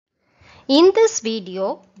In this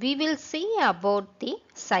video, we will see about the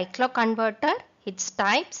cycloconverter, its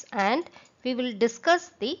types, and we will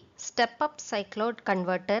discuss the step-up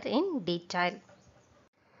cycloconverter in detail.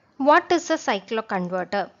 What is a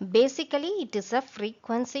cycloconverter? Basically, it is a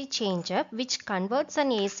frequency changer which converts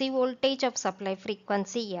an AC voltage of supply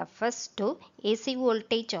frequency Fs to AC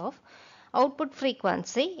voltage of output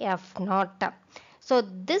frequency F0. So,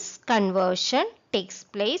 this conversion takes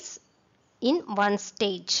place in one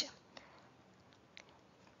stage.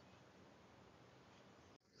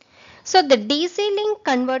 So the DC link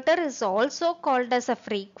converter is also called as a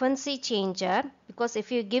frequency changer because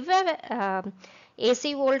if you give a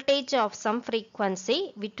AC voltage of some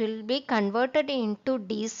frequency, it will be converted into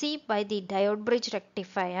DC by the diode bridge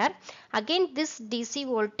rectifier. Again, this DC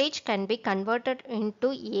voltage can be converted into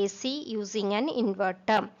AC using an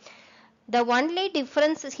inverter. The only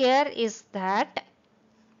difference here is that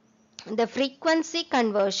the frequency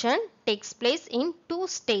conversion takes place in two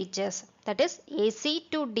stages, that is AC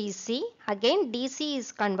to DC. Again DC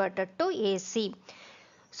is converted to AC.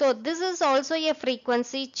 So this is also a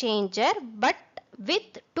frequency changer but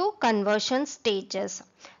with two conversion stages.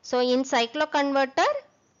 So in cycloconverter,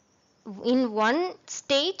 in one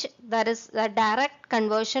stage there is a direct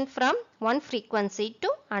conversion from one frequency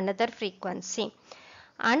to another frequency.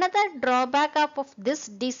 Another drawback of this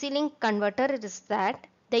DC link converter is that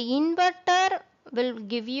the inverter will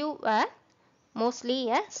give you mostly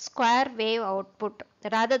a square wave output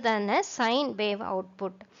rather than a sine wave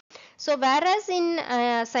output. So whereas in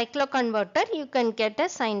cycloconverter you can get a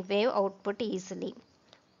sine wave output easily.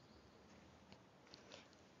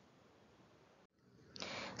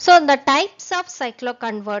 So the types of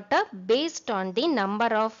cycloconverter based on the number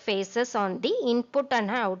of phases on the input and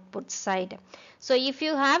output side. So if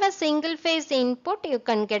you have a single phase input, you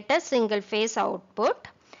can get a single phase output.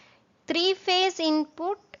 Three phase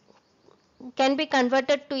input can be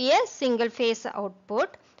converted to a single phase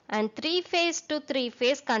output, and three phase to three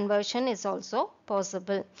phase conversion is also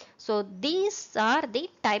possible. So these are the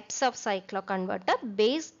types of cycloconverter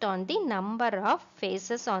based on the number of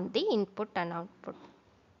phases on the input and output.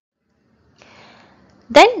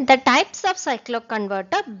 Then the types of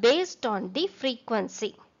cycloconverter based on the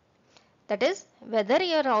frequency. That is, whether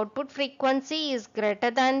your output frequency is greater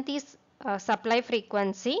than the supply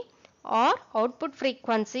frequency or output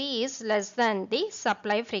frequency is less than the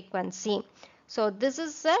supply frequency. So this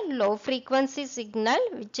is a low frequency signal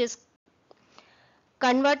which is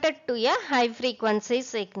converted to a high frequency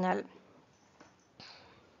signal.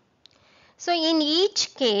 So in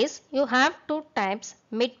each case you have two types,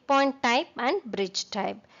 midpoint type and bridge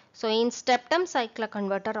type. So in step-down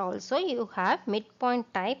cycloconverter also you have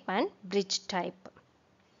midpoint type and bridge type.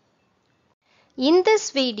 In this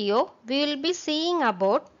video we will be seeing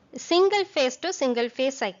about single phase to single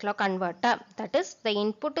phase cycloconverter. That is, the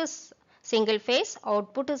input is single phase,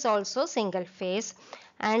 output is also single phase,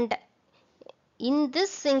 and in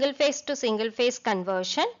this single phase to single phase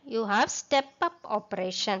conversion, you have step up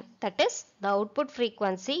operation. That is, the output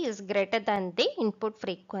frequency is greater than the input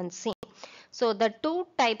frequency. So the two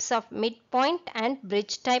types of midpoint and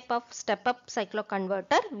bridge type of step up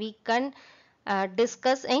cycloconverter we can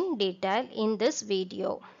discuss in detail in this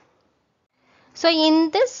video. So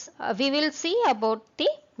in this we will see about the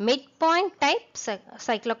midpoint type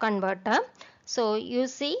cycloconverter. So you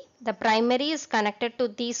see the primary is connected to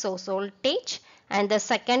the source voltage and the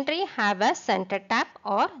secondary have a center tap,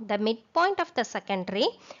 or the midpoint of the secondary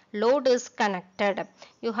load is connected.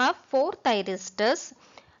 You have 4 thyristors,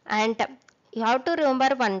 and you have to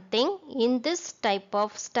remember one thing, in this type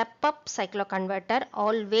of step up cycloconverter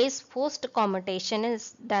always forced commutation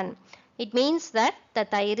is done. It means that the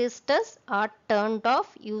thyristors are turned off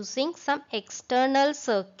using some external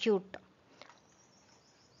circuit.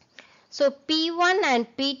 So P1 and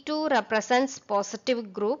P2 represents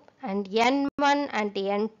positive group and N1 and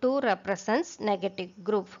N2 represents negative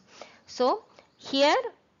group. So here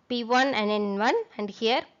P1 and N1 and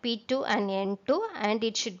here P2 and N2, and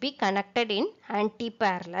it should be connected in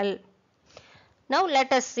anti-parallel. Now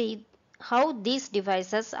let us see how these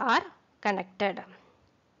devices are connected.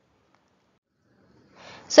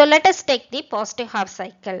 So let us take the positive half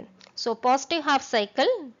cycle. So positive half cycle,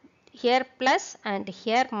 here plus and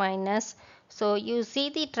here minus. So you see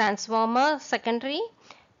the transformer secondary,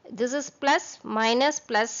 this is plus minus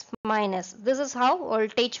plus minus. This is how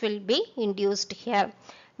voltage will be induced here.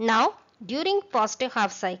 Now during positive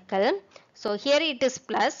half cycle, so here it is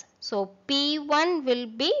plus, so P1 will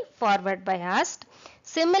be forward biased.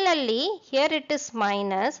 Similarly here it is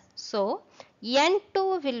minus, so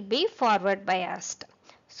N2 will be forward biased.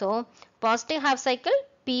 So positive half cycle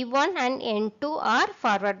P1 and N2 are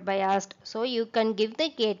forward biased. So you can give the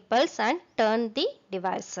gate pulse and turn the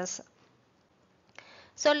devices.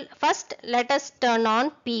 So first let us turn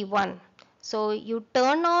on P1. So you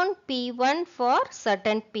turn on P1 for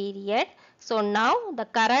certain period. So now the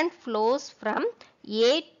current flows from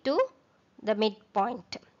A to the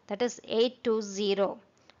midpoint, that is A to 0.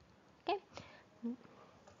 Okay.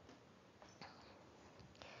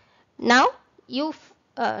 Now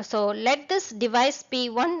so let this device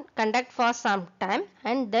P1 conduct for some time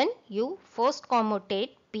and then you force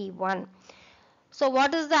commutate P1. So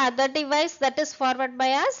what is the other device that is forward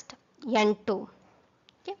biased? N2.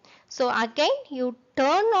 Okay. So again you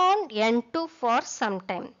turn on N2 for some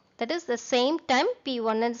time. That is the same time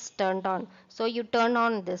P1 is turned on. So you turn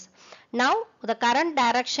on this. Now the current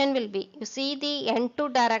direction will be, you see the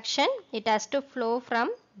N2 direction, it has to flow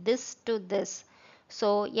from this to this.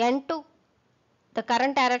 So N2, the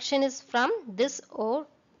current direction is from this O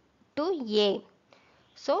to A.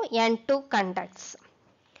 So N2 conducts.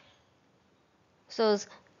 So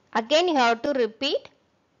again you have to repeat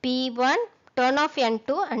P1, turn off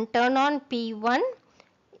N2 and turn on P1.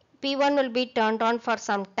 P1 will be turned on for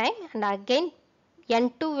some time and again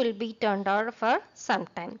N2 will be turned on for some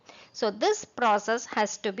time. So this process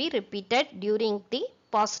has to be repeated during the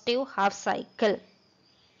positive half cycle.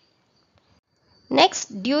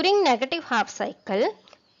 Next, during negative half cycle,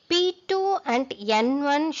 P2 and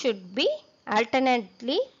N1 should be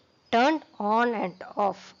alternately turned on and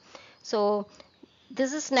off. So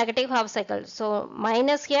this is negative half cycle. So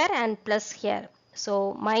minus here and plus here.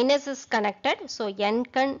 So minus is connected. So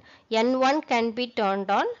N1 can be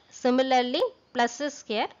turned on. Similarly, plus is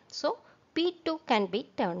here. So P2 can be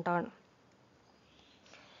turned on.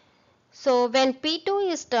 So when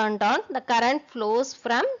P2 is turned on, the current flows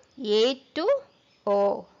from A to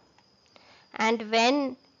O. And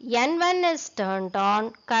when N1 is turned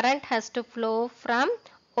on, current has to flow from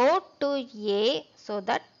O to A, so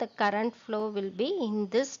that the current flow will be in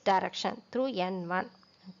this direction through N1.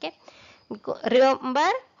 Okay. Remember,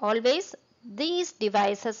 always these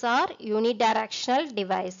devices are unidirectional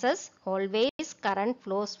devices. Always current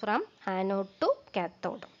flows from anode to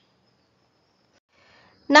cathode.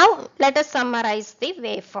 Now let us summarize the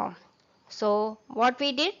waveform. So what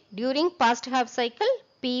we did during past half cycle,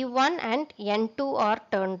 P1 and N2 are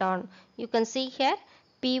turned on. You can see here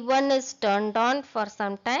P1 is turned on for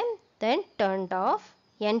some time, then turned off.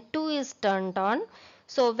 N2 is turned on.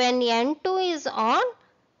 So when N2 is on,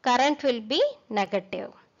 current will be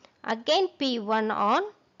negative. Again P1 on,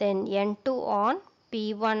 then N2 on,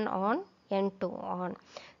 P1 on, N2 on.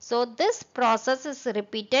 So this process is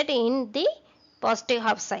repeated in the positive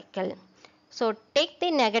half cycle. So take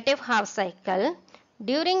the negative half cycle.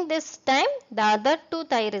 During this time, the other two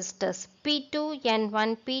thyristors P2,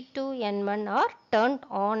 N1, P2, N1 are turned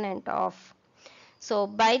on and off. So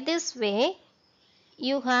by this way,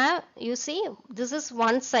 you see this is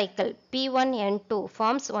one cycle, P1, N2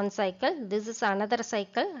 forms one cycle. This is another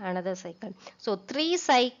cycle, another cycle. So three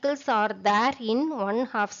cycles are there in one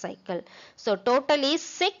half cycle. So totally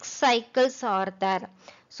 6 cycles are there.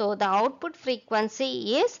 So the output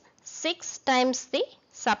frequency is 6 times the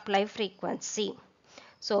supply frequency.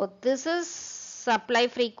 So this is supply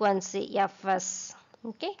frequency Fs.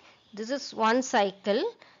 Okay, this is one cycle.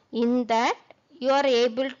 In that you are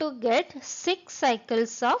able to get 6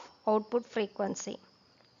 cycles of output frequency.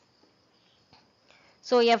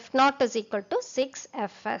 So F0 is equal to 6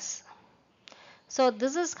 Fs. So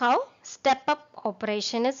this is how step up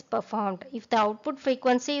operation is performed. If the output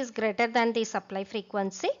frequency is greater than the supply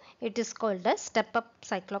frequency, it is called a step up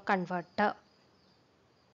cycloconverter.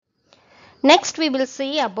 Next we will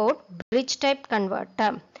see about bridge type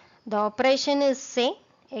converter. The operation is same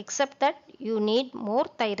except that you need more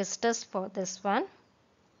thyristors for this one.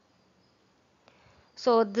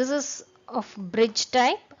 So this is of bridge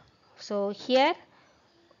type. So here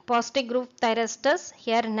positive group thyristors,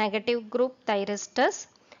 here negative group thyristors.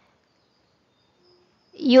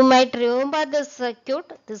 You might remember this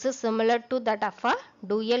circuit. This is similar to that of a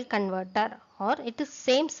dual converter, or it is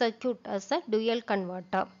same circuit as a dual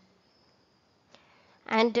converter.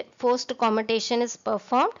 And forced commutation is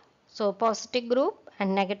performed. So positive group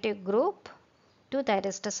and negative group, two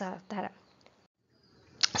thyristors are there.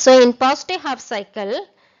 So in positive half cycle,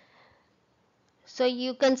 so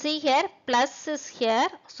you can see here plus is here.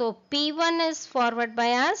 So P1 is forward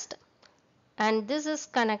biased and this is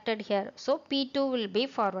connected here. So P2 will be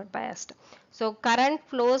forward biased. So current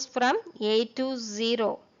flows from A to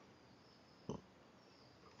 0.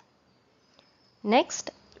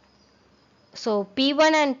 Next, so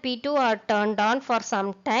P1 and P2 are turned on for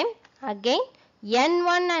some time. Again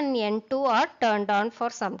N1 and N2 are turned on for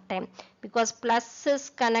some time because plus is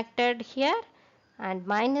connected here and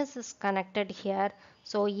minus is connected here.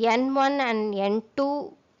 So N1 and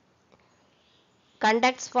N2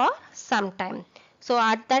 conducts for some time. So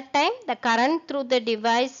at that time the current through the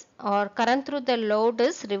device or current through the load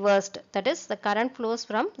is reversed. That is, the current flows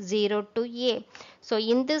from 0 to A. So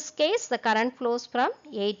in this case the current flows from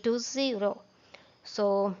A to 0.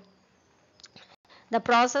 So the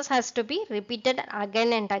process has to be repeated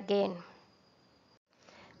again and again.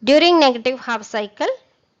 During negative half cycle,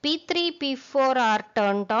 P3, P4 are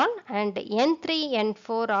turned on and N3,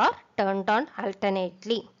 N4 are turned on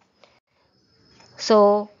alternately.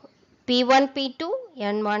 So P1, P2,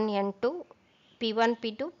 N1, N2, P1,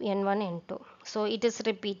 P2, N1, N2. So it is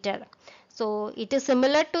repeated. So it is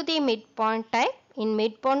similar to the midpoint type. In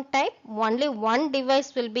midpoint type, only one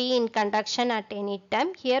device will be in conduction at any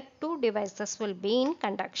time. Here, two devices will be in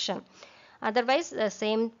conduction. Otherwise, the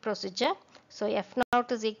same procedure. So F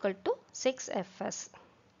naught is equal to 6Fs.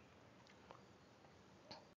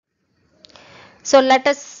 So let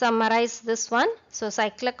us summarize this one. So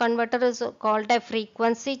cycloconverter is called a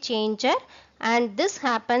frequency changer and this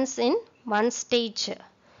happens in one stage.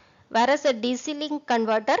 Whereas a DC link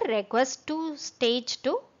converter requires two stages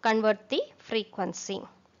to convert the frequency.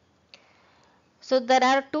 So there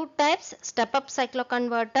are two types: step up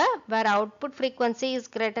cycloconverter where output frequency is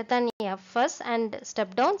greater than Fs, and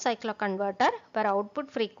step down cycloconverter where output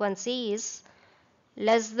frequency is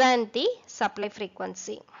less than the supply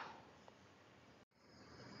frequency.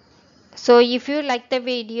 So if you like the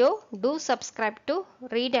video, do subscribe to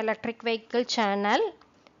Read Electric Vehicle channel,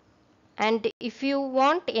 and if you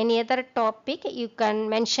want any other topic you can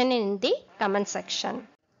mention in the comment section.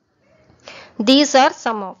 These are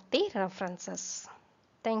some of the references.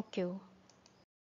 Thank you.